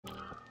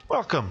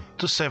Welcome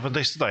to 7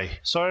 Days Today.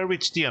 So I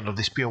reached the end of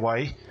this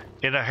POI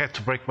and I had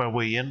to break my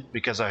way in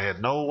because I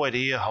had no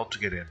idea how to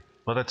get in.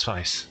 But that's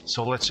nice.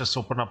 So let's just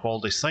open up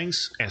all these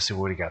things and see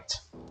what we got.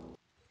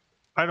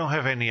 I don't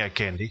have any eye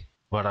candy,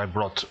 but I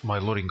brought my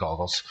looting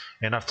goggles.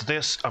 And after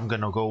this, I'm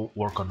gonna go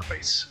work on the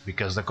base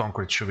because the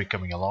concrete should be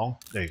coming along.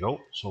 There you go.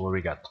 So what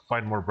we got?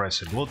 Find more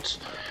brass and wood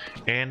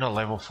and a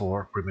level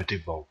 4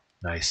 primitive bow.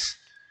 Nice.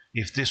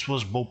 If this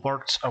was bow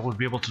parts, I would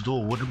be able to do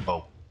a wooden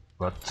bow.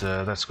 But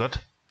that's good.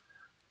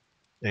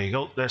 There you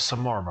go, there's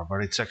some armor,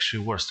 but it's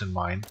actually worse than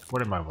mine.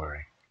 What am I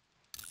wearing?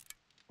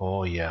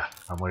 Oh yeah,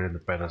 I'm wearing the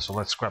pattern, so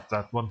let's scrap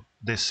that one.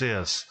 This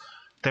is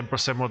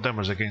 10% more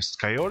damage against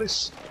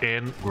coyotes,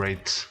 and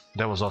great,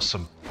 that was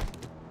awesome.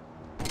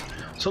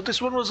 So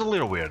this one was a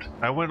little weird.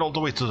 I went all the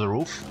way to the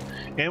roof,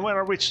 and when I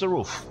reached the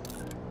roof,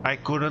 I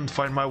couldn't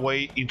find my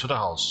way into the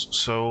house,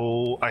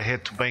 so I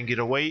had to bang it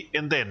away,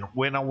 and then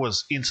when I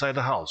was inside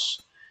the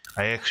house,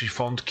 I actually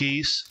found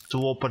keys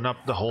to open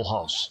up the whole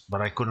house,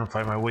 but I couldn't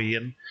find my way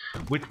in,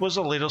 which was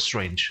a little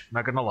strange,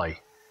 not gonna lie.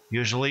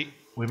 Usually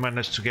we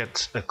managed to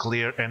get a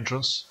clear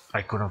entrance,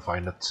 I couldn't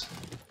find it.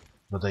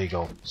 But there you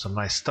go, some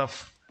nice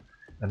stuff.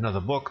 Another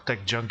book,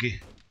 Tech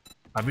Junkie.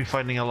 I've been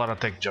finding a lot of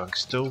Tech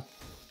Junks too,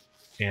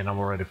 and I'm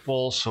already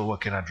full, so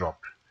what can I drop?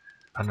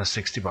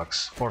 160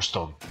 bucks, 4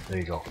 stone, there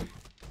you go.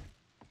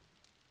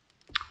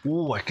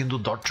 Ooh, I can do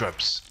dart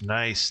traps,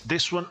 nice.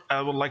 This one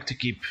I would like to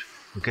keep,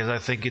 because I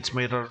think it's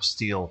made out of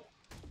steel.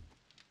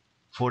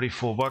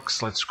 44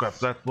 bucks, let's scrap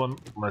that one.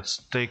 Let's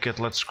take it,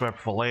 let's scrap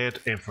for lead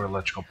and for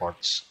electrical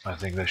parts. I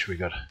think that should be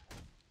good.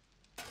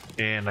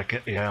 And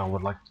I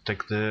would like to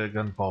take the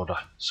gunpowder.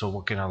 So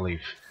what can I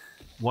leave?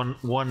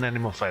 One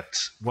animal fat.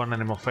 One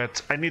animal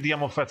fat. I need the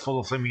animal fat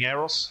for the flaming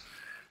arrows,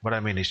 but I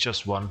mean it's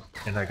just one,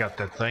 and I got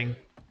that thing.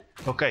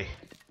 Okay,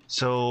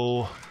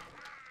 so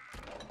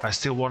I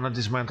still want to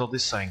dismantle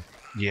this thing.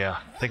 Yeah,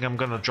 I think I'm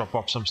gonna drop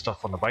off some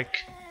stuff on the bike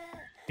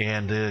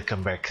and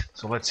come back.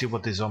 So let's see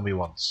what the zombie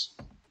wants.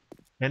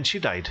 And she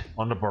died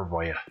on the barbed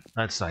wire.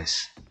 That's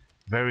nice.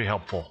 Very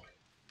helpful.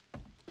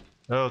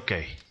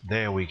 Okay,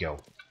 there we go.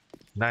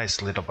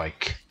 Nice little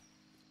bike.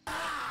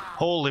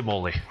 Holy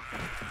moly.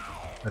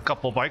 A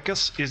couple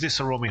bikers? Is this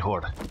a roaming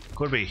horde?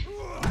 Could be.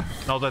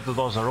 Now that the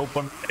doors are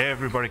open,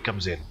 everybody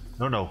comes in.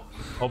 No.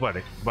 Oh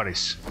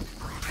buddies.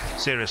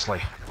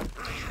 Seriously.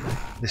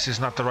 This is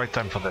not the right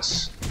time for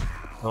this.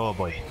 Oh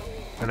boy.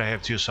 And I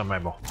have to use some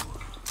ammo.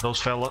 Those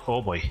fella,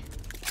 oh boy.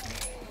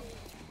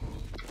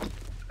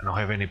 I don't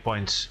have any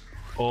points.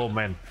 Oh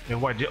man,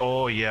 and why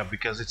oh yeah,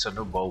 because it's a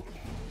new bow.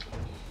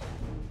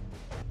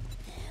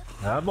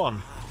 Come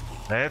on.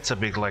 That's a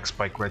big leg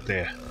spike right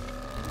there.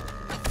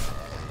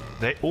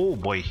 Oh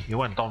boy, he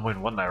went down with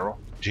one arrow.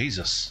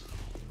 Jesus.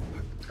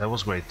 That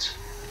was great.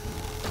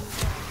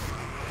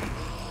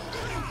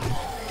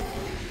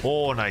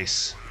 Oh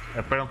nice.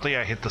 Apparently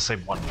I hit the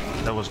same one.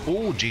 That was,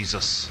 oh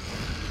Jesus.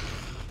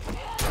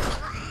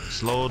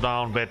 Slow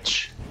down,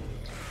 bitch.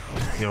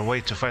 You're way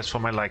too fast for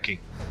my liking.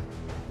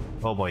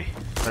 Oh boy,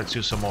 let's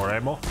use some more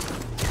ammo.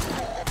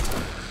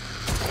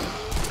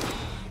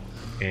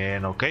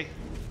 And okay,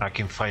 I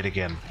can fight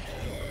again.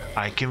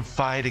 I can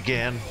fight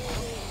again.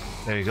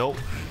 There you go.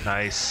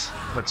 Nice.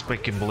 Let's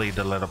make him bleed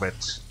a little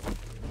bit.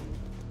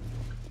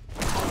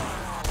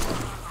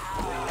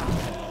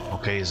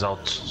 Okay, he's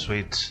out.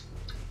 Sweet.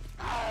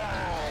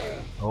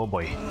 Oh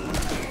boy.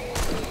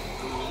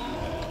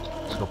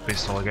 Let's go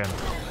pistol again.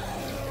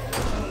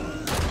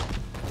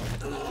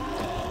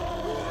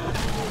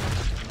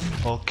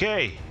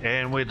 Okay,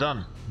 and we're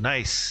done.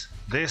 Nice.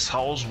 This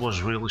house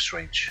was really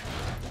strange.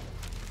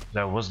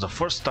 That was the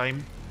first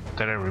time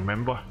that I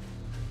remember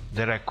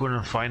that I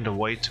couldn't find a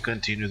way to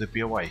continue the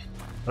POI.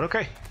 But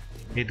okay,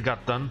 it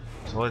got done.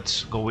 So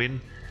let's go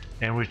in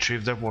and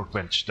retrieve that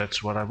workbench.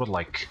 That's what I would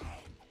like.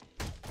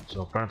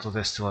 So apparently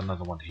there's still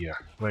another one here.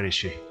 Where is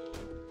she?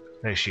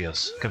 There she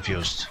is.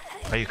 Confused.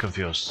 Are you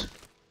confused?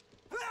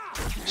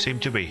 Seem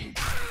to be.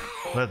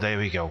 But there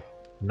we go.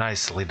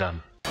 Nicely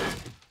done.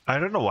 I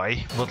don't know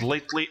why, but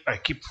lately I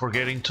keep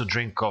forgetting to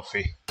drink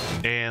coffee,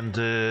 and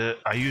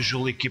I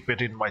usually keep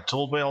it in my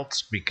tool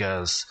belt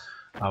because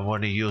I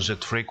want to use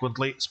it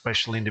frequently,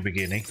 especially in the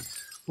beginning.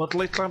 But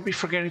lately I've been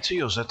forgetting to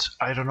use it.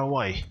 I don't know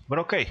why, but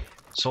okay.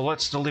 So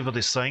let's deliver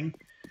this thing.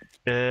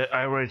 I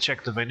already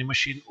checked the vending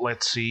machine.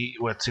 Let's see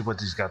what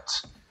he's got.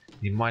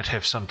 He might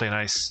have something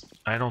nice.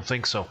 I don't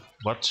think so,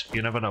 but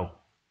you never know.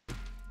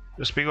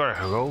 Just before I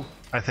go,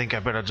 I think I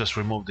better just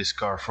remove this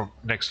car from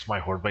next to my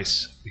horde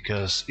base,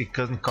 because it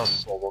doesn't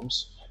cause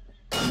problems.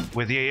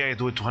 With the AI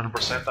do it to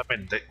 100%, I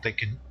mean, they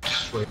can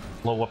just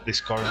blow up this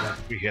car in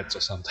 3 hits or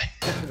something.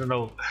 I don't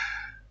know.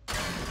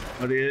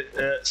 But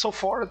so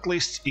far, at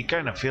least, it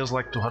kind of feels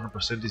like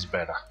 200% is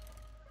better.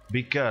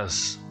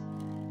 Because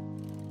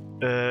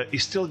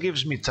it still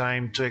gives me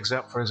time to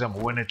for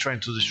example, when I'm trying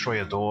to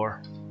destroy a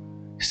door,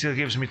 it still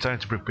gives me time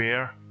to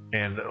prepare.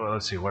 And well,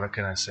 let's see, what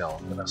can I sell?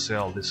 I'm gonna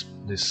sell this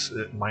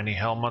mining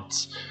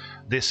helmets.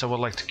 This I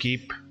would like to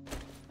keep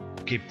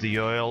the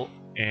oil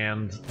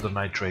and the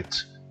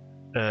nitrate.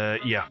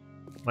 Yeah,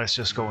 Let's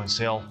just go and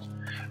sell.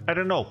 I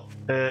don't know.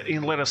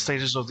 In later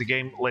stages of the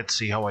game, let's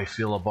see how I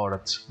feel about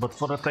it. But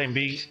for the time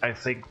being, I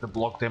think the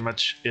block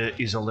damage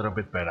is a little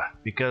bit better.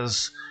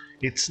 Because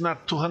it's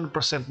not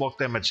 200% block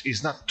damage.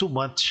 It's not too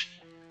much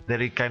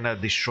that it kind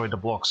of destroys the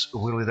blocks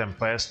really damn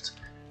fast.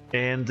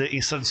 And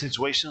in certain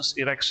situations,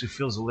 it actually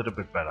feels a little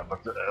bit better.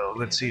 But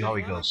let's see how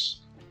it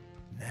goes.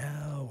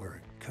 Now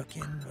we're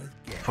cooking with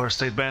gas.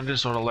 First aid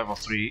bandage or a level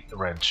 3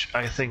 wrench?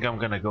 I think I'm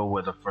gonna go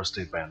with a first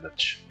aid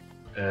bandage.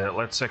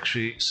 Let's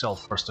actually sell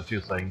first a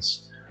few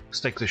things. Let's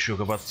take the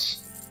sugar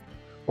butts.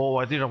 Oh,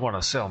 I didn't want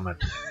to sell, man.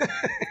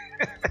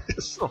 I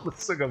just sold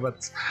the sugar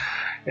butts.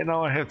 And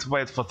now I have to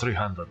buy it for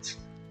 300.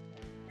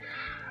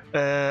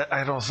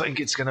 I don't think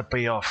it's gonna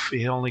pay off.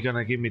 It's only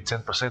gonna give me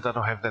 10%. I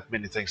don't have that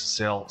many things to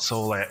sell,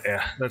 so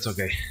yeah, that's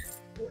okay.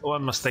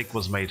 One mistake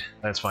was made,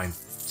 that's fine.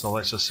 So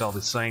let's just sell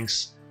these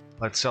things.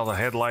 Let's sell the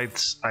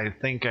headlights. I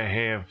think I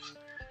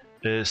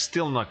have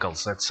steel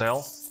knuckles, let's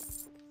sell.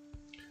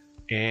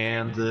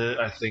 And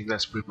I think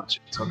that's pretty much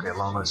it. Okay,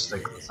 now let's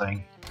take the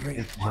thing.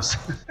 It was...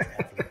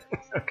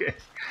 okay.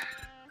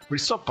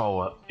 Restore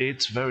power.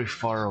 It's very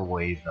far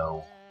away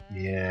though.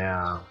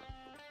 Yeah.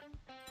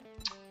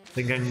 I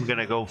think I'm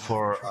gonna go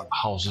for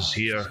houses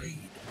here.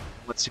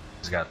 Let's see what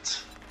he's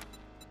got.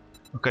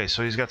 Okay,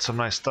 so he's got some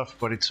nice stuff,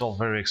 but it's all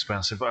very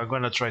expensive. I'm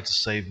gonna try to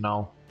save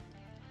now,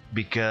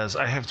 because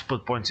I have to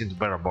put points into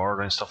better board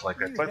and stuff like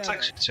that. Let's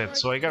actually check.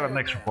 So I got an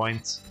extra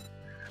point.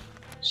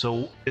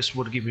 So this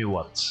would give me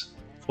what?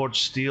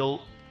 Forged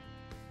steel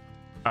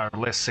are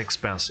less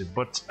expensive,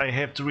 but I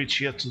have to reach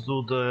here to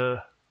do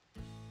the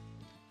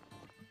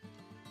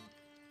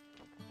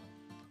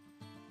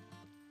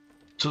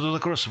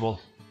crucible.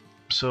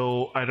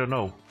 So I don't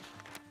know.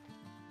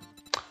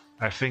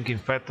 I think in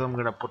fact I'm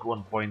gonna put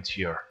 1 point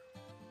here,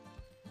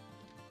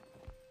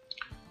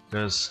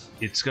 because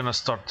it's gonna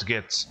start to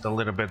get a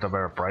little bit of a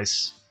better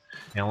price.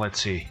 And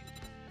let's see.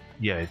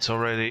 Yeah, it's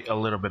already a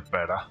little bit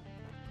better,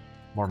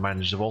 more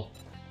manageable.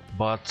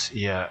 But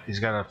yeah,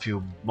 he's got a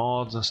few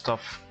mods and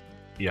stuff.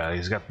 Yeah,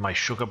 he's got my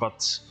sugar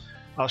butts.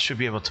 I should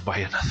be able to buy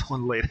another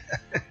one later.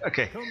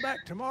 Okay, Come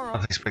back tomorrow.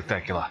 nothing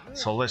spectacular.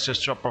 So let's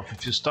just drop off a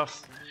few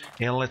stuff,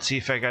 and let's see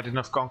if I got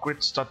enough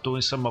concrete to start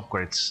doing some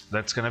upgrades.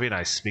 That's gonna be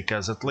nice,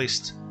 because at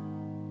least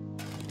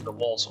the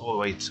walls... Oh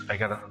wait, I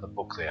got another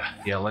book there.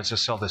 Yeah, let's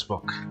just sell this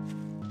book.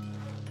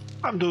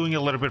 I'm doing a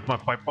little bit more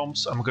pipe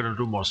bombs. I'm gonna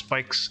do more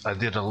spikes. I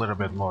did a little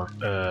bit more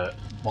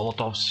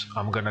molotovs.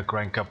 I'm gonna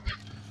crank up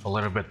a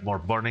little bit more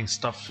burning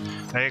stuff.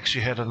 I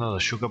actually had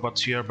another sugar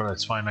butts here, but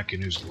that's fine, I can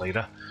use it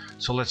later.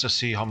 So let's just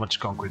see how much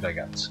concrete I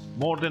got.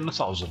 More than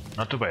 1,000,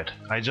 not too bad.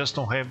 I just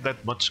don't have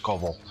that much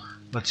cobble.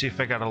 Let's see if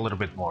I got a little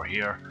bit more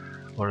here,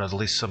 or at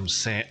least some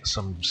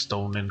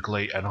stone and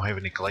clay. I don't have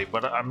any clay,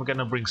 but I'm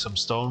gonna bring some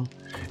stone,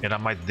 and I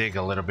might dig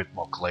a little bit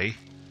more clay.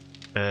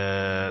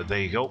 There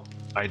you go.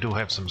 I do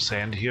have some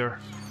sand here,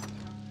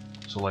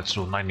 so let's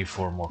do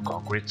 94 more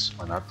concrete.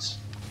 Why not?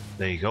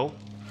 There you go.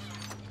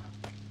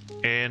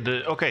 And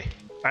okay,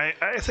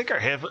 I think I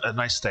have a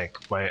nice stack.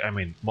 I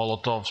mean,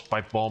 molotovs,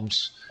 pipe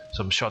bombs,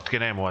 some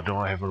shotgun ammo. I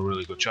don't have a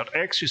really good shot. I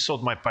actually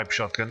sold my pipe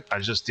shotgun. I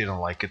just didn't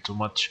like it too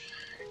much.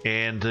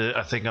 And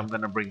I think I'm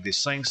gonna bring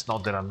these things.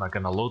 Not that I'm not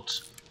gonna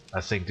loot. I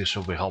think this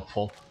will be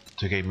helpful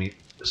to give me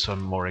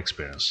some more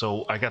experience.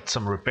 So I got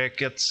some repair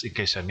kits in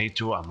case I need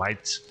to. I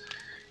might.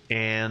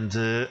 And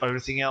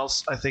everything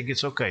else, I think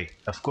it's okay.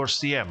 Of course,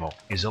 the ammo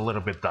is a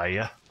little bit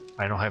dire.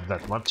 I don't have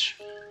that much,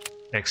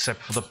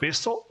 except for the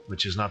pistol,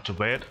 which is not too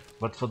bad.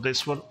 But for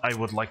this one, I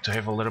would like to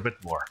have a little bit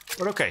more.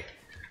 But okay,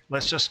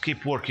 let's just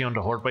keep working on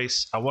the horde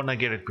base. I want to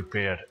get it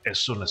prepared as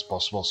soon as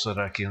possible so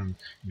that I can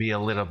be a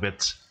little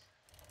bit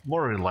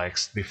more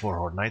relaxed before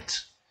horde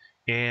night.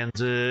 And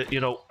you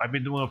know, I've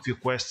been doing a few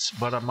quests,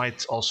 but I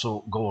might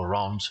also go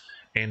around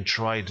and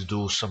try to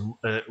do some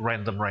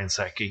random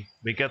ransacking,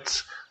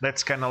 because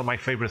that's kind of my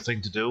favorite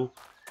thing to do,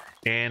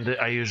 and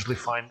I usually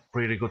find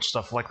pretty good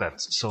stuff like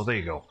that. So there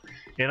you go.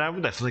 And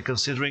I'm definitely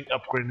considering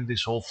upgrading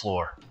this whole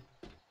floor,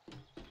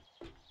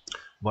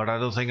 but I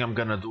don't think I'm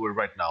gonna do it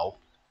right now.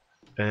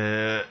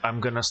 I'm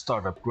gonna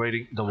start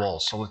upgrading the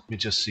walls. So let me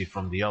just see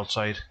from the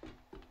outside.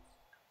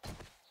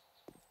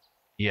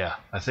 Yeah,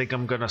 I think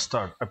I'm gonna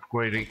start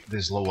upgrading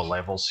these lower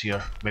levels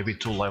here. Maybe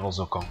 2 levels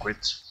of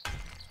concrete.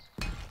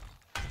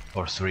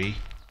 Or 3.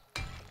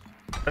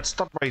 Let's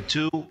start by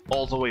 2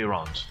 all the way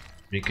around,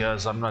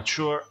 because I'm not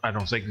sure. I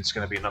don't think it's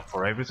gonna be enough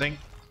for everything.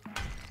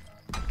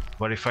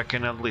 But if I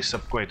can at least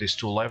upgrade these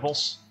 2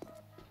 levels,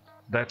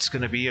 that's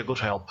gonna be a good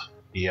help.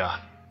 Yeah.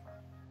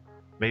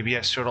 Maybe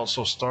I should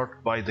also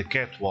start by the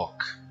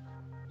catwalk.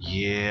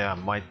 Yeah,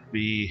 might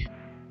be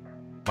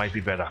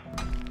better.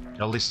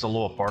 At least the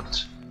lower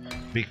part,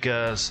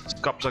 because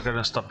cops are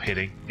gonna stop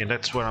hitting, and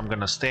that's where I'm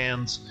gonna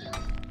stand.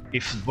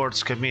 If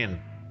birds come in,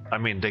 I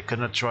mean, they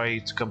cannot try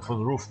to come from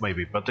the roof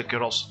maybe, but they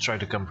could also try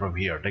to come from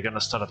here. They're gonna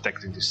start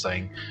attacking this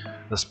thing.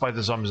 The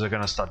spider zombies are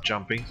gonna start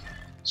jumping.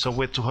 So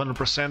with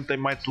 200% they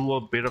might do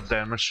a bit of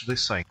damage to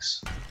these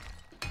things.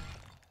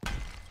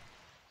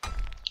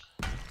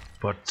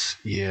 But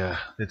yeah,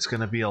 it's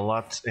gonna be a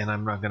lot, and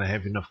I'm not gonna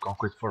have enough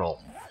concrete for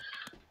all.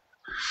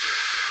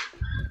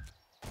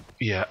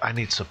 Yeah, I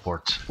need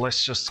support.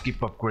 Let's just keep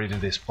upgrading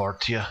this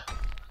part here.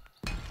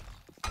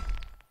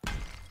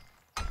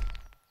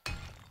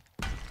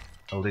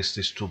 At least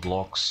these 2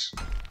 blocks.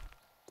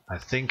 I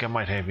think I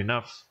might have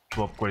enough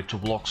to upgrade 2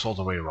 blocks all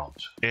the way around.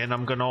 And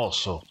I'm gonna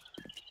also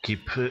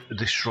keep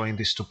destroying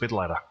this stupid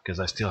ladder, because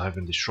I still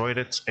haven't destroyed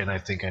it, and I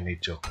think I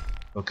need to.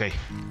 Okay,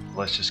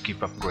 let's just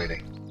keep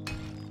upgrading.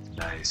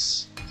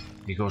 Nice.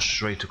 It goes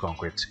straight to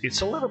concrete.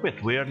 It's a little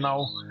bit weird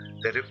now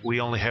that we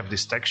only have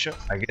this texture.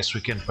 I guess we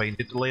can paint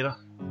it later.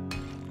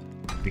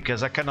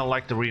 Because I kind of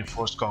like the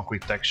reinforced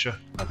concrete texture.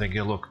 I think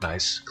it looks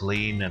nice,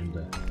 clean, and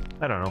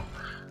I don't know.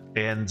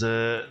 And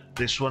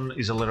this one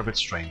is a little bit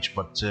strange,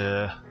 but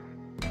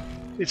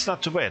it's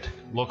not too bad.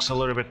 Looks a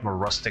little bit more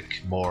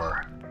rustic,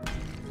 more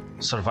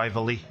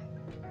survivally,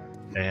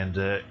 and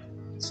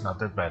it's not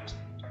that bad.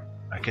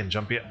 I can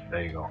jump here.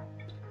 There you go.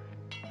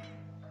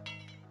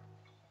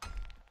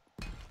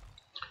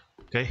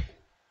 Okay,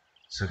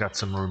 so got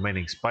some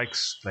remaining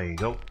spikes. There you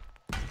go.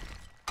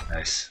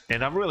 Nice.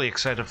 And I'm really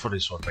excited for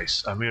this one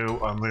base. I'm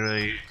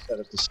really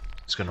excited to see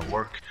if it's gonna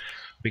work,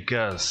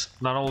 because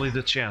not only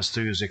the chance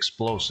to use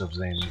explosives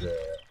and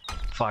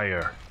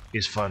fire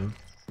is fun,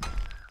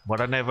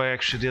 but I never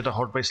actually did a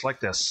horde base like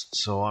this,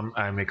 so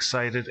I'm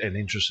excited and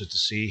interested to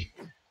see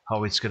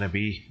how it's gonna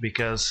be,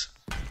 because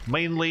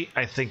mainly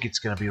I think it's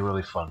gonna be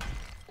really fun.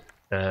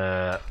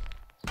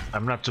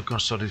 I'm not too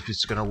concerned if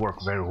it's gonna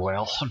work very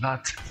well or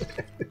not.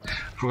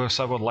 Of course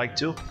I would like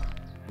to,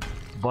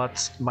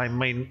 but my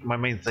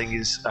main thing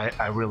is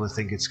I really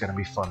think it's gonna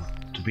be fun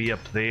to be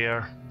up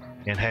there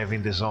and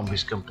having the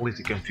zombies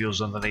completely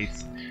confused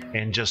underneath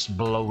and just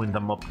blowing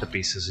them up to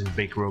pieces in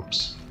big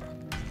groups.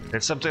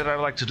 That's something I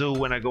like to do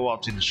when I go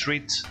out in the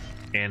street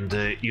and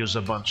use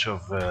a bunch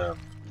of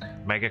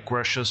mega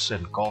crushes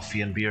and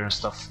coffee and beer and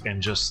stuff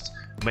and just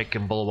make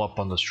them blow up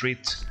on the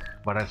street.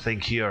 But I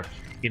think here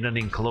in an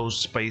enclosed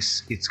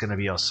space it's gonna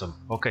be awesome.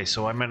 Okay,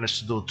 so I managed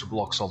to do 2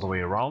 blocks all the way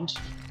around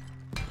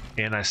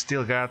and I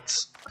still got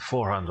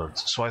 400,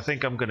 so I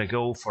think I'm gonna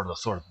go for the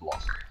 3rd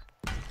block.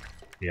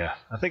 Yeah,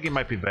 I think it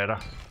might be better.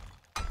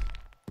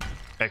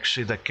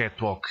 Actually, the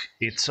catwalk,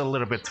 it's a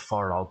little bit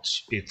far out.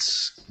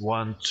 It's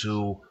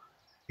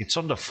it's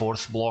on the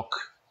 4th block,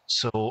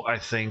 so I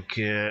think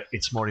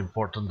it's more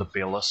important the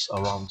pillars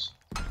around.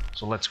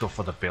 So let's go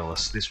for the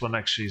pillars. This one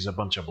actually is a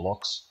bunch of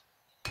blocks.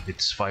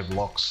 It's 5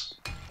 blocks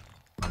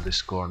on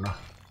this corner.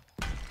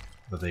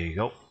 But there you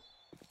go.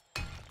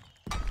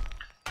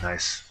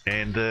 Nice.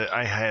 And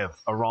I have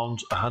around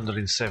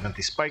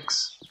 170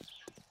 spikes.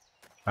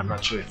 I'm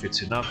not sure if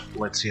it's enough,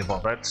 let's see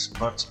about that,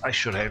 but I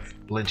should have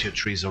plenty of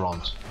trees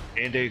around.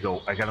 And there you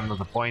go, I got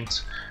another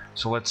point.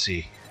 So let's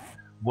see,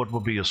 what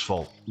would be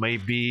useful?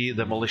 Maybe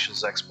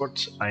Demolitions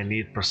Expert. I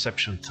need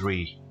Perception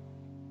 3.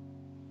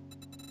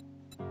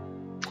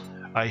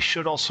 I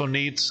should also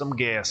need some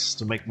gas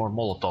to make more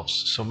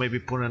Molotovs, so maybe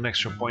put an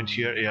extra point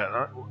here.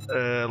 Yeah,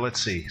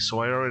 let's see, so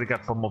I already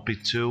got Pommel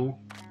P2.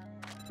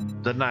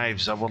 The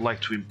knives, I would like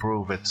to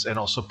improve it and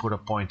also put a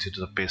point into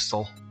the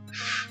pistol.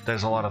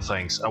 There's a lot of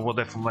things. I would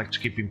definitely like to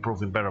keep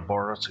improving better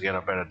border to get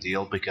a better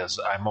deal, because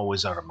I'm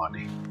always out of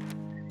money.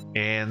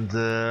 And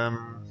the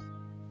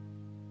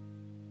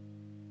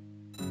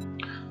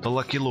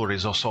Lucky Lure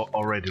is also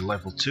already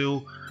level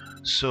 2,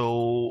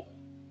 so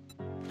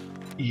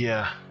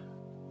yeah,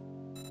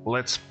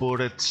 let's put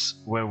it,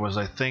 where was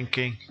I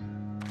thinking?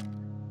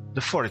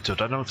 The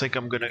Fortitude. I don't think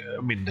I'm gonna,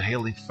 I mean, the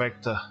Healing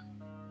Factor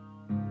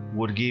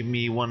would give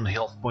me 1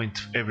 health point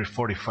every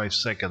 45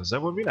 seconds.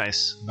 That would be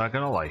nice, not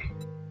gonna lie.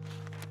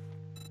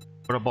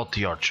 What about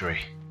the archery?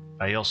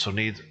 I also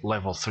need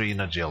level 3 in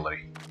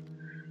agility.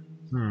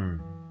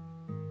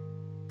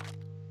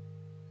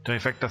 So in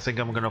fact I think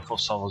I'm gonna for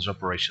salvage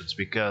operations,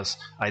 because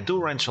I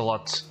do wrench a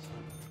lot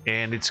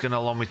and it's gonna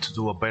allow me to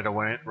do a better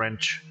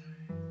wrench,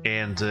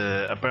 and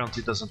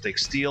apparently it doesn't take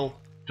steel,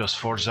 just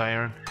forged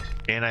iron,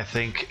 and I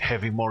think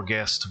having more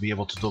gas to be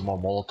able to do more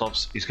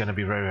Molotovs is gonna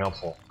be very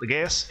helpful. The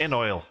gas and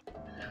oil,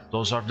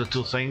 those are the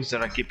 2 things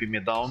that are keeping me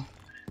down,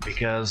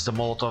 because the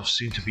Molotovs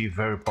seem to be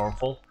very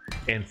powerful,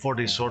 and for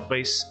this sword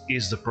base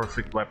is the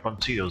perfect weapon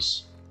to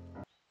use.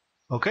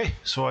 Okay,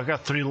 so I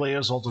got 3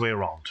 layers all the way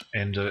around,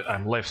 and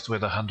I'm left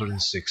with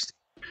 160.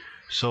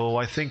 So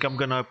I think I'm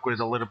gonna upgrade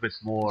a little bit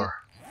more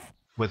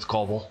with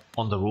cobble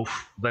on the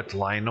roof, that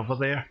line over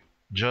there,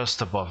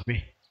 just above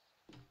me.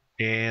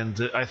 And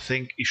I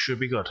think it should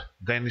be good.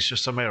 Then it's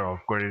just a matter of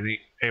upgrading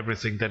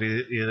everything that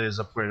it is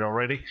upgraded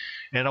already.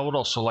 And I would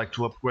also like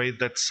to upgrade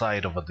that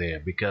side over there,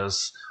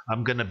 because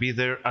I'm gonna be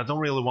there. I don't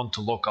really want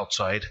to look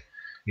outside.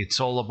 It's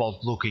all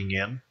about looking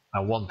in. I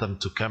want them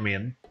to come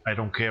in. I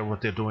don't care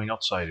what they're doing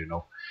outside, you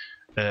know.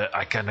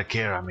 I kinda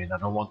care. I mean, I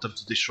don't want them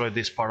to destroy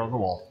this part of the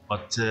wall,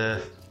 but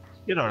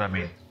you know what I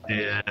mean.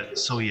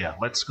 So yeah,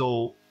 let's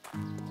go.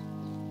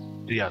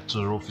 Yeah, to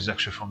the roof is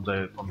actually from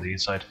the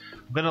inside.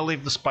 I'm gonna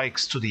leave the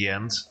spikes to the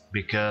end,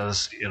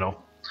 because you know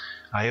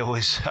I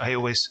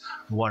always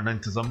run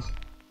into them.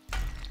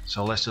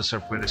 So let's just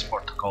upgrade this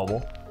part to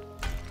cobble.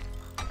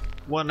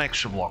 1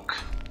 extra block.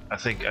 I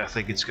think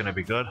it's gonna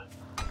be good.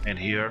 and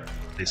here,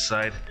 this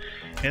side.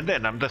 And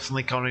then I'm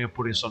definitely counting on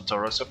putting some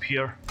turrets up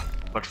here.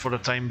 But for the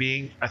time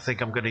being, I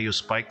think I'm gonna use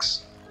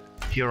spikes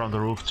here on the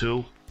roof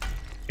too.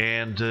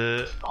 And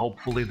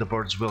hopefully the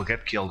birds will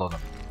get killed on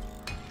them.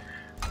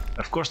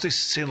 Of course, this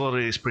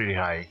scenery is pretty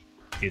high.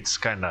 It's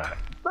kinda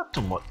not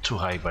too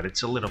high, but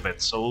it's a little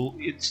bit. So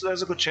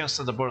there's a good chance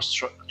that the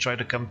birds try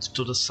to come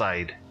to the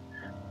side,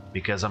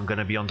 because I'm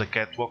gonna be on the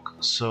catwalk.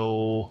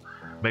 So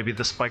maybe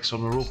the spikes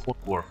on the roof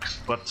won't work,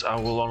 but I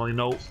will only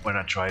know when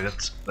I tried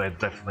it. I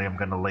definitely am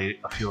gonna lay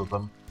a few of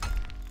them,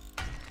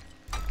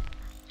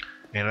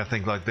 and I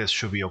think like this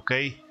should be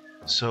okay.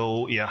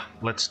 So yeah,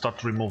 let's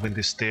start removing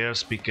the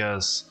stairs,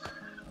 because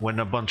when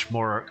a bunch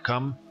more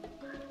come,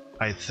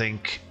 I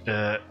think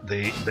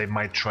they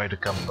might try to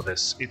come for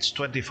this. It's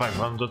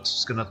 2500,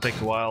 it's gonna take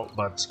a while,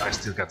 but I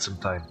still got some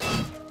time.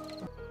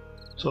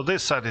 So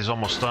this side is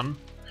almost done,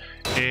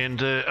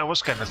 and I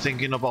was kind of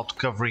thinking about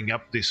covering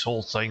up this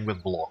whole thing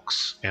with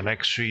blocks and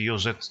actually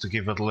use it to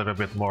give it a little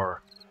bit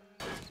more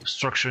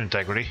structure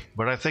integrity,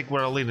 but I think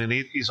where I really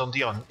need is on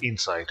the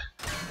inside.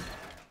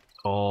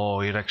 Oh,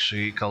 it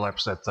actually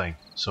collapsed that thing,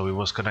 so it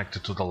was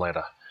connected to the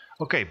ladder.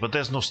 Okay, but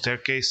there's no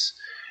staircase.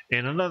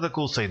 And another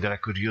cool thing that I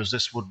could use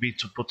this would be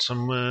to put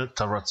some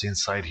turrets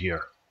inside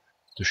here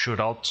to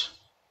shoot out.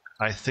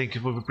 I think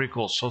it would be pretty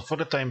cool. So for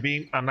the time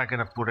being, I'm not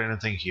gonna put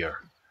anything here,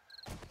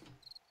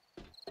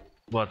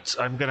 but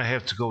I'm gonna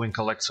have to go and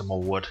collect some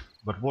more wood.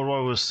 But what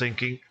I was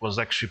thinking was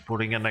actually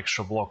putting an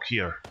extra block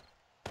here,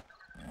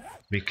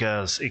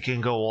 because it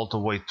can go all the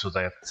way to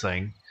that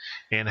thing,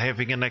 and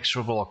having an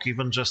extra block,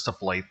 even just a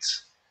plate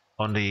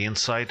on the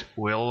inside,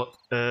 will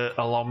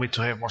allow me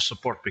to have more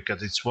support,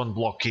 because it's one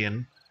block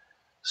in.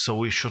 So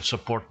we should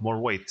support more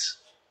weight,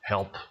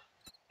 help.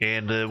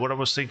 And what I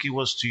was thinking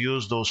was to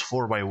use those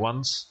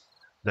 4x1s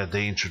that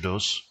they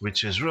introduce,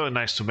 which is really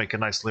nice to make a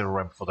nice little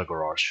ramp for the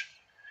garage.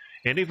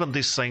 And even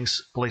these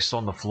things placed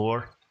on the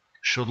floor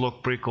should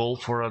look pretty cool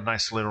for a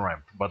nice little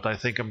ramp. But I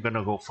think I'm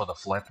gonna go for the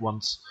flat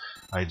ones.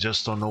 I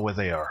just don't know where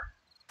they are.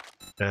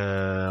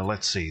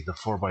 Let's see, the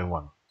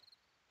 4x1.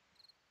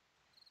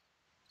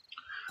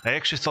 I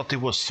actually thought it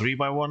was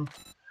 3x1,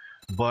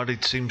 but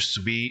it seems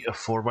to be a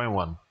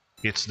 4x1.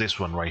 It's this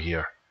one right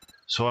here.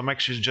 So I'm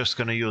actually just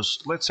gonna use,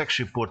 let's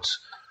actually put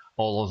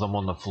all of them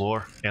on the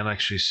floor and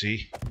actually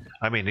see.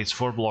 I mean, it's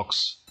 4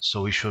 blocks,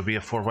 so it should be a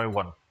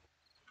 4x1.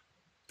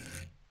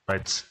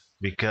 Right,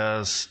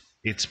 because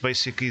it's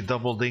basically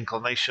double the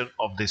inclination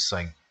of this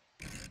thing.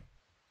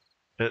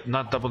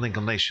 Not double the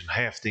inclination,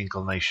 half the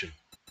inclination.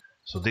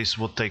 So this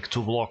would take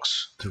 2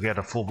 blocks to get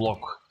a full block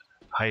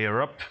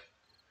higher up,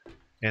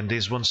 and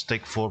these ones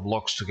take 4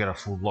 blocks to get a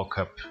full block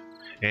up.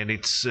 And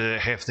it's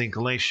half the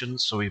inclination,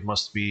 so it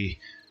must be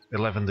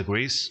 11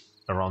 degrees,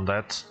 around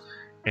that,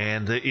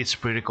 and it's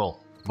pretty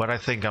cool. But I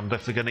think I'm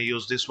definitely gonna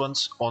use these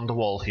ones on the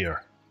wall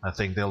here. I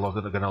think they're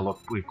gonna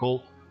look pretty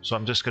cool, so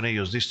I'm just gonna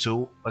use these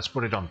two. Let's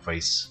put it on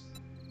face.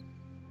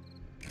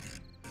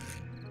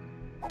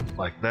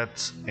 Like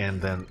that,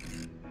 and then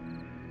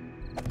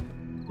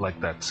like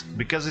that.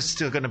 Because it's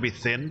still gonna be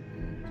thin,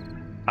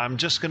 I'm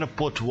just gonna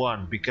put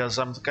one, because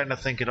I'm kind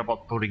of thinking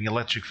about putting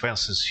electric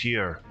fences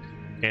here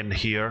and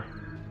here,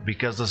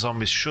 because the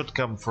zombies should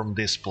come from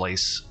this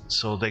place,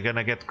 so they're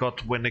gonna get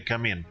caught when they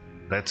come in.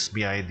 That's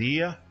the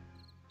idea.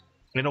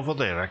 And over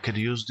there I could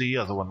use the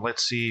other one.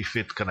 Let's see if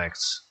it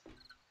connects.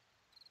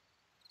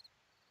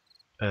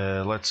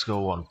 Let's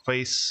go on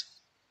face.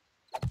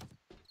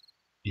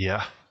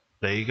 Yeah,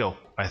 there you go.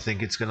 I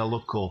think it's gonna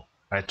look cool.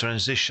 I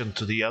transitioned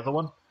to the other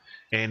one,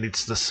 and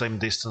it's the same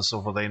distance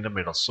over there in the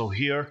middle. So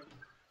here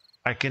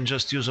I can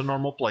just use a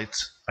normal plate,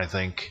 I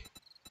think.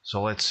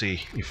 So let's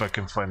see if I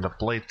can find a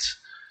plate.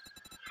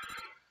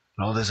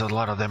 No, there's a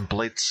lot of them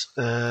plates.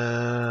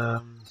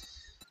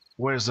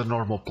 Where's the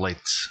normal plate?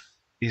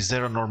 Is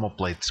there a normal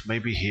plate?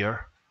 Maybe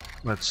here.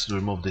 Let's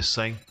remove this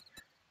thing.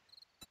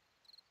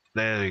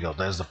 There you go,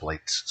 there's the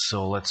plate.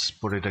 So let's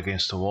put it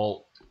against the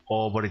wall.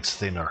 Oh, but it's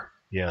thinner.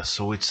 Yeah,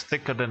 so it's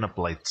thicker than a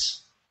plate.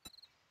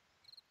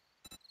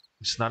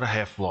 It's not a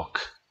half block.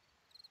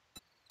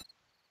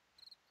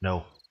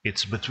 No,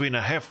 it's between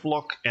a half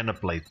block and a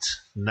plate.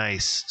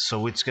 Nice.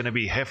 So it's gonna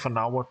be half an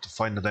hour to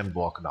find the damn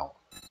block now.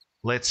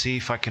 Let's see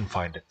if I can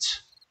find it.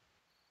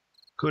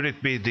 Could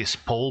it be this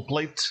pole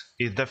plate?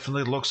 It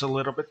definitely looks a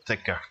little bit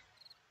thicker.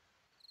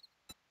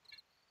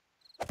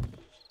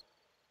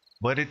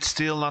 But it's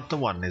still not the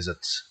one, is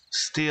it?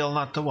 Still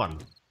not the one.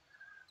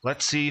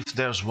 Let's see if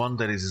there's one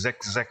that is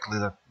exactly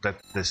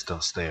that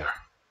distance there.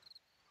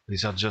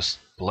 These are just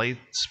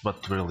plates,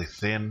 but really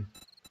thin.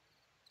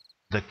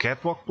 The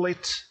catwalk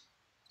plate?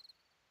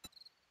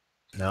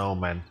 No,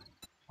 man.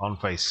 On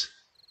face.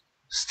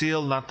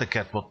 Still not the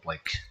catwalk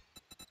plate.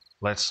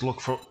 Let's look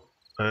for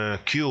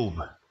cube.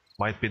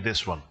 Might be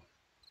this one.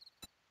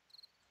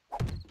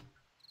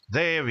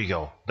 There we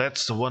go.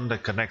 That's the one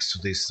that connects to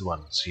these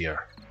ones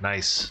here.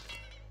 Nice.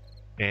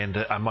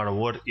 And I'm out of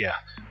wood. Yeah.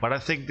 But I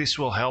think this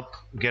will help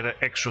get an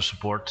extra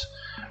support.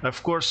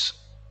 Of course,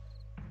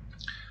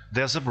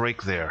 there's a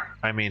break there.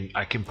 I mean,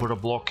 I can put a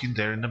block in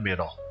there in the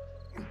middle.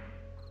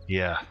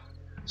 Yeah.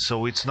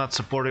 so it's not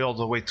supporting all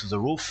the way to the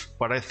roof,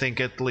 but I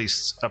think at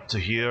least up to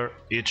here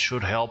it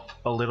should help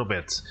a little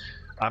bit.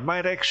 I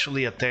might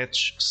actually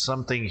attach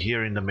something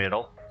here in the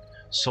middle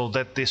so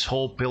that this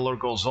whole pillar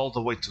goes all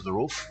the way to the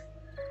roof,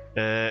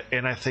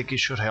 and I think it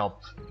should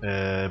help,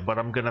 but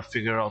I'm gonna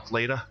figure out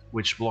later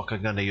which block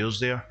I'm gonna use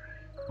there.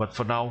 But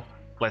for now,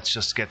 let's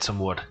just get some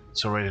wood.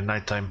 It's already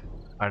nighttime.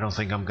 I don't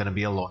think I'm gonna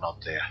be alone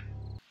out there.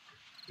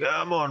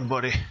 Come on,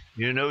 buddy.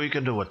 You know you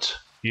can do it.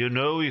 You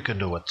know you can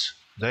do it.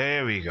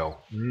 There we go.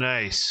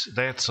 Nice.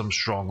 That's some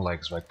strong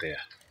legs right there.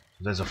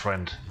 There's a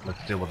friend.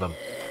 Let's deal with them.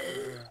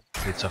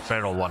 It's a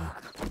feral one.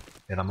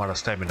 And I'm out of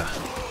stamina.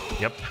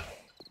 Yep.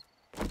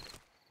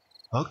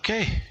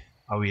 Okay.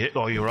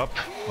 Oh, you're up?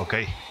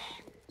 Okay.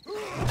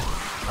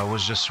 I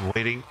was just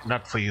waiting,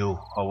 not for you.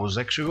 I was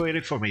actually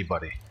waiting for me,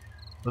 buddy.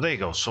 Well, there you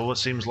go. So it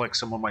seems like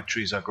some of my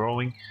trees are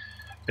growing.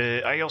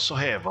 I also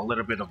have a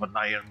little bit of an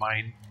iron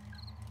mine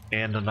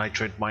and a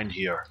nitrate mine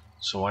here.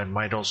 So I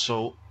might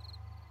also,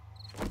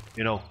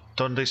 you know,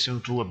 turn this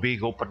into a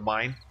big open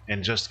mine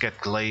and just get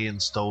clay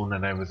and stone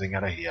and everything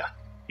out of here.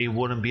 It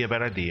wouldn't be a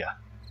bad idea.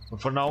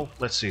 But for now,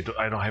 let's see.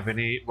 I don't have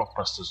any rock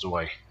busters, do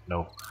I?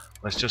 No.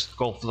 Let's just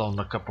golf down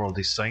a couple of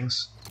these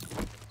things.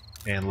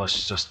 And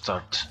let's just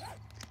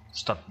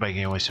start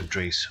banging away some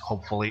trees.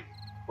 Hopefully,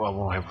 I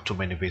won't have too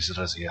many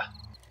visitors here.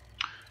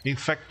 In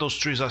fact, those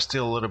trees are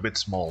still a little bit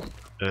small.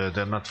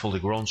 They're not fully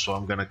grown, so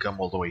I'm gonna come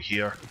all the way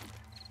here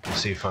and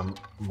see if I'm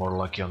more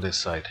lucky on this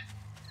side.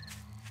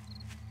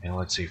 And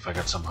let's see if I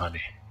got some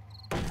honey.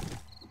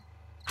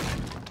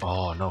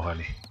 Oh, no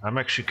honey. I'm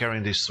actually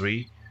carrying these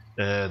three.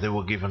 They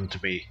were given to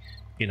me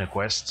in a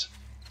quest.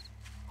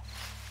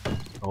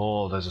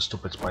 Oh, there's a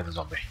stupid spider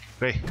zombie.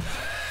 Hey,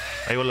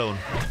 are you alone?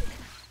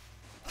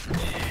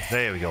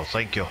 There we go,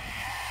 thank you.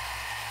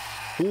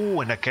 Ooh,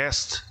 and a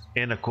cast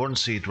and a corn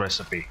seed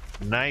recipe.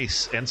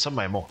 Nice, and some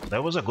ammo.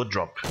 That was a good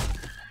drop.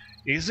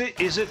 Is it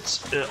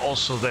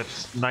also that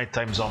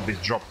nighttime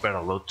zombies drop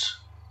better loot?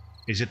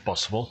 Is it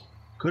possible?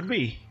 Could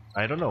be.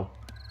 I don't know.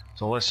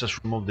 So let's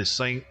just remove this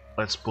thing.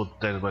 Let's put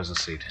that as a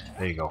seed.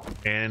 There you go.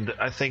 And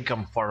I think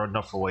I'm far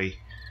enough away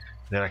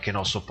that I can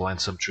also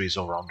plant some trees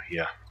around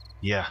here.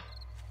 Yeah,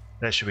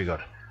 that should be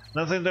good.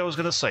 Another thing that I was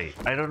gonna say,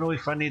 I don't know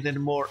if I need any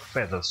more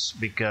feathers,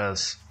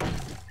 because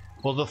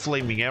for the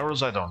flaming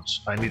arrows I don't.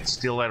 I need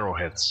steel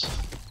arrowheads.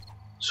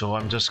 So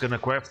I'm just gonna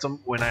craft them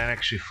when I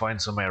actually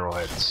find some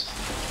arrowheads.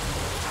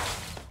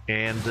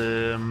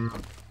 And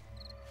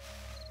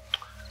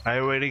I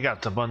already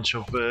got a bunch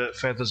of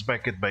feathers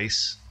back at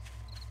base.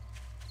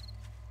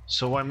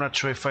 So I'm not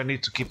sure if I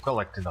need to keep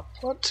collecting them.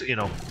 But, you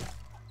know,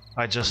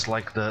 I just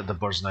like the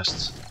bird's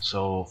nests.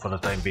 So for the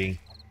time being,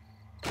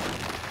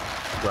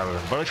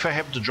 but if I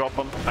have to drop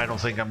them, I don't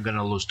think I'm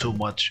gonna lose too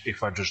much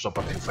if I just drop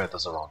a few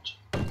feathers around.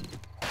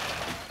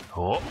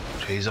 Oh,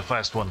 she's a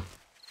fast one.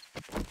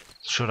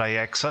 Should I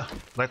ask her?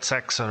 Let's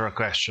ask her a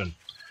question.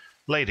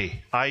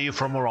 Lady, are you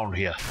from around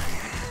here?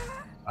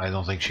 I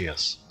don't think she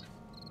is.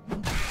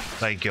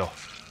 Thank you.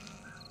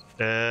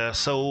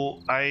 So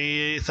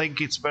I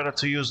think it's better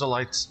to use the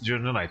lights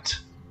during the night,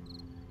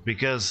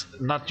 because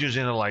not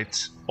using the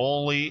lights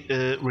only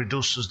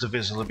reduces the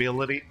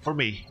visibility for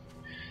me,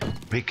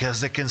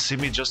 because they can see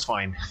me just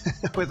fine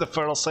with the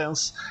feral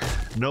sense.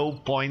 No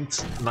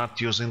point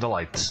not using the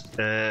lights.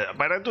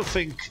 But I do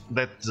think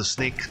that the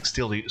sneak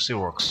still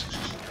works.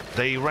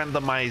 They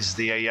randomize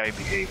the AI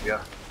behavior,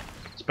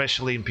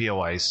 especially in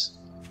POIs.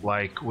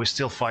 Like, we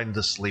still find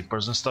the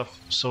sleepers and stuff,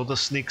 so the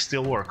sneak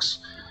still works.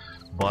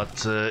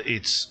 But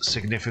it's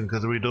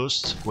significantly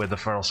reduced with the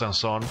feral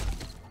sense on,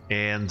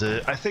 and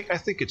I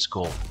think it's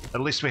cool.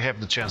 At least we have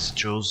the chance to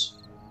choose.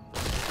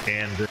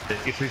 And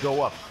if we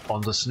go up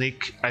on the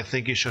sneak, I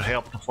think it should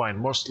help to find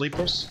more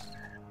sleepers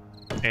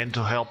and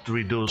to help to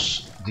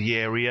reduce the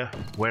area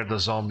where the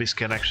zombies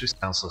can actually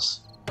sense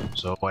us.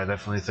 So I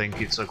definitely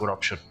think it's a good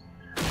option.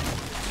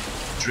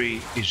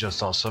 Tree is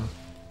just awesome.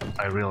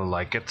 I really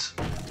like it,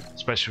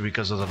 especially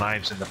because of the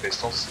knives and the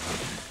pistols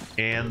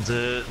and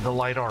the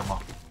light armor.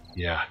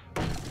 Yeah.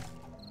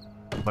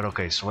 But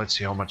okay, so let's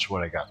see how much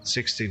wood I got.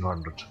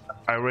 1600.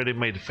 I already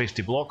made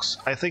 50 blocks.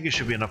 I think it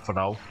should be enough for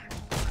now.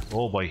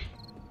 Oh boy.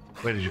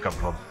 Where did you come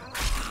from?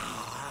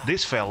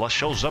 This fella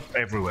shows up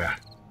everywhere.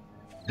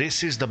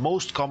 This is the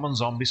most common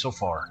zombie so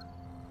far.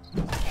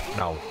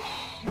 Now.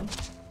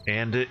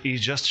 And he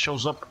just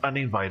shows up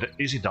uninvited.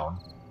 Is he down?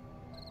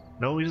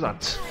 No, he's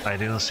not. I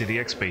didn't see the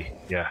XP.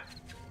 Yeah.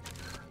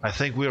 I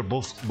think we are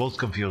both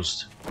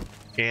confused.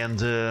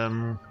 And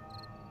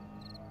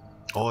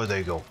oh, there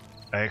you go.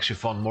 I actually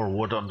found more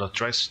wood on the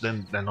trash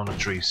than on the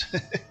trees.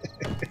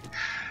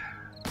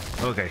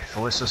 Okay,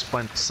 so let's just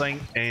plant this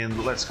thing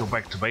and let's go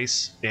back to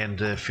base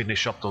and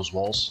finish up those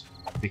walls,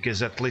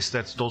 because at least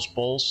that's those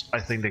poles. I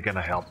think they're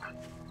gonna help.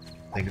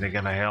 I'm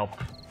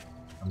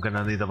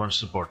gonna need a bunch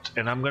of support,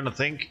 and I'm gonna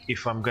think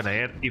if I'm gonna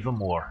add even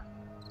more.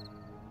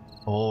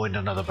 Oh, and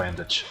another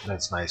bandage.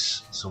 That's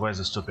nice. So where's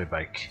the stupid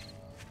bike?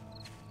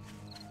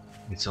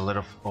 It's a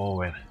little... oh,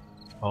 wait.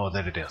 Oh,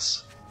 there it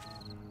is.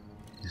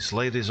 This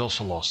lady is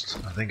also lost.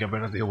 I think I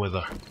better deal with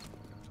her.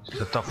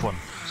 It's a tough one.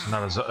 It's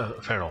not as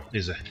feral,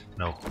 is it?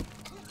 No.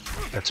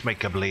 Let's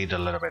make her bleed a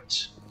little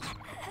bit.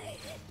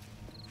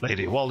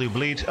 Lady, while you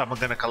bleed, I'm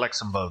gonna collect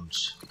some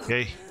bones.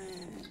 Okay?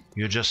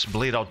 You just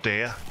bleed out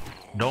there.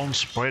 Don't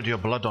spread your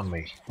blood on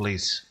me,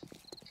 please.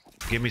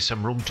 Give me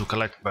some room to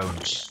collect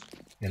bones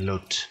and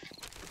loot.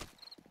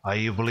 Are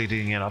you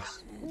bleeding enough?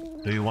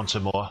 Do you want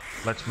some more?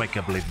 Let's make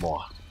her bleed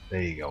more.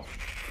 There you go.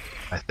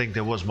 I think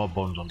there was more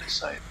bones on this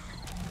side.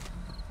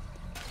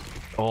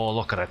 Oh,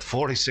 look at that.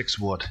 46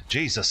 wood.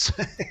 Jesus.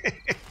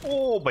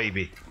 Oh,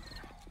 baby.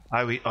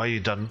 Are you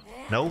done?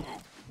 No?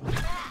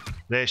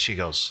 There she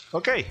goes.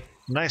 Okay.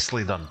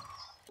 Nicely done.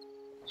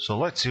 So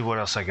let's see what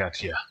else I got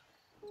here.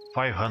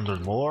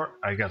 500 more.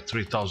 I got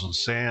 3000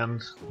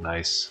 sand.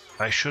 Nice.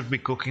 I should be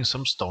cooking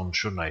some stone,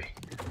 shouldn't I?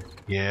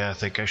 Yeah, I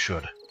think I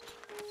should.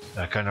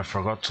 I kind of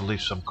forgot to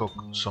leave some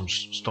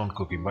stone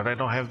cooking, but I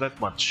don't have that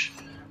much.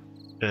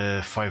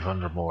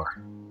 500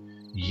 more.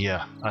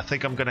 Yeah, I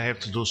think I'm gonna have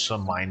to do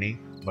some mining.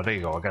 But there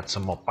you go, I got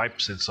some more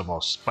pipes and some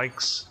more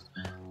spikes.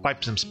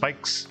 Pipes and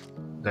spikes.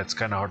 That's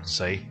kind of hard to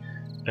say.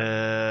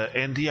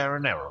 And the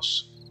iron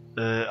arrows.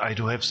 I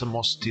do have some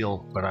more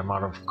steel, but I'm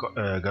out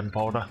of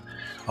gunpowder.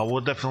 I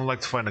would definitely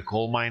like to find a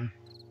coal mine,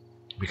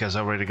 because I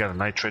already got a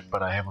nitrate,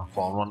 but I haven't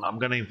found one. I'm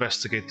gonna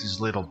investigate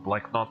these little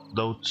black knot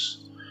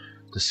dots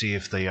to see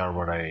if they are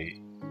what I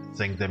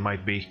think they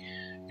might be.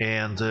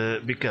 And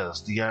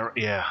because the iron,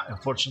 yeah,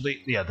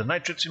 unfortunately, yeah, the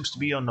nitrate seems to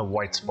be on the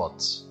white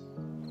spots.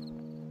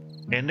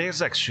 And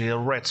there's actually a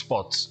red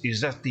spot.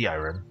 Is that the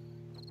iron?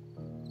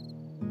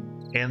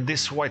 And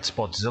this white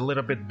spot is a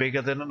little bit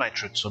bigger than the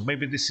nitrate, so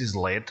maybe this is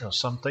lead or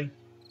something.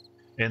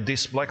 And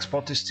this black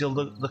spot is still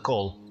the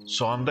coal.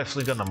 So I'm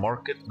definitely gonna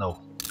mark it. No,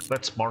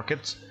 let's mark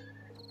it.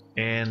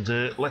 And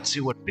let's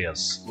see what it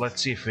is.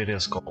 Let's see if it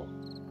is coal.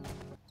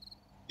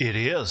 It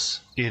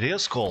is. It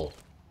is coal.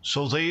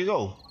 So there you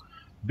go.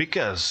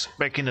 Because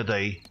back in the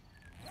day,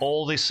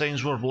 all these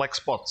things were black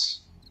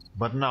spots.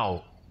 But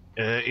now,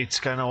 it's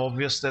kind of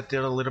obvious that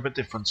they're a little bit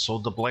different. So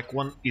the black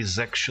one is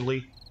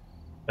actually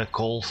a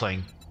coal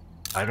thing.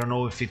 I don't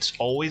know if it's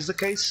always the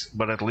case,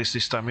 but at least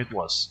this time it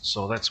was.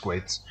 So that's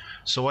great.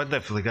 So I'm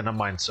definitely gonna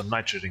mine some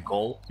nitrogen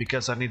coal,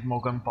 because I need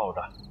more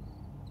gunpowder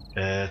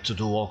to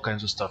do all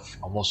kinds of stuff.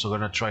 I'm also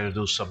gonna try to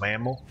do some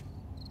ammo.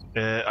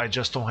 I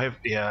just don't have...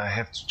 yeah, I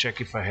have to check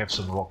if I have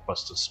some rock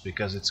busters,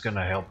 because it's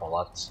gonna help a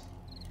lot.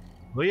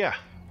 But yeah,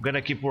 I'm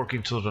gonna keep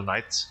working through the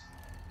night.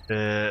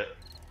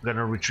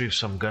 Gonna retrieve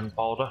some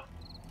gunpowder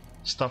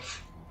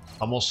stuff.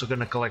 I'm also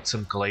gonna collect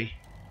some clay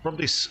from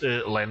this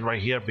land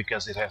right here,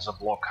 because it has a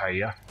block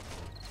higher.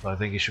 So I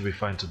think it should be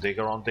fine to dig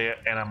around there.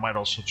 And I might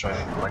also try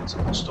to collect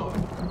some more stone,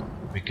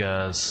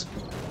 because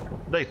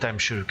daytime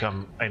should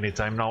come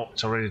anytime now.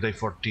 It's already day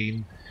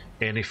 14,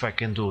 and if I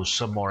can do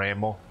some more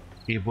ammo,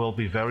 it will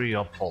be very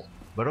helpful.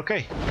 But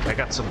okay, I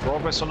got some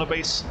progress on the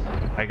base.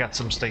 I got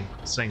some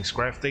things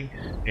crafting,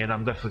 and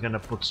I'm definitely gonna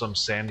put some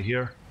sand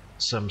here,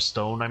 some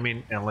stone I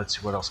mean, and let's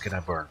see what else can I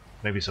burn.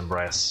 Maybe some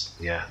brass,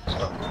 yeah,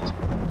 stuff.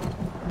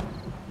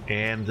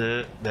 And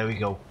there we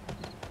go.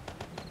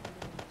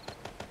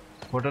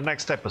 For the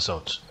next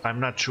episode,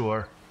 I'm not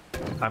sure.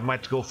 I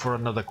might go for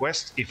another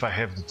quest if I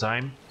have the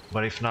time,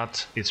 but if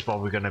not, it's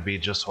probably gonna be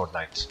just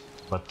Fortnite.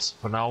 But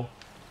for now,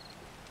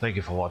 thank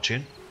you for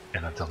watching,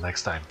 and until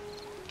next time.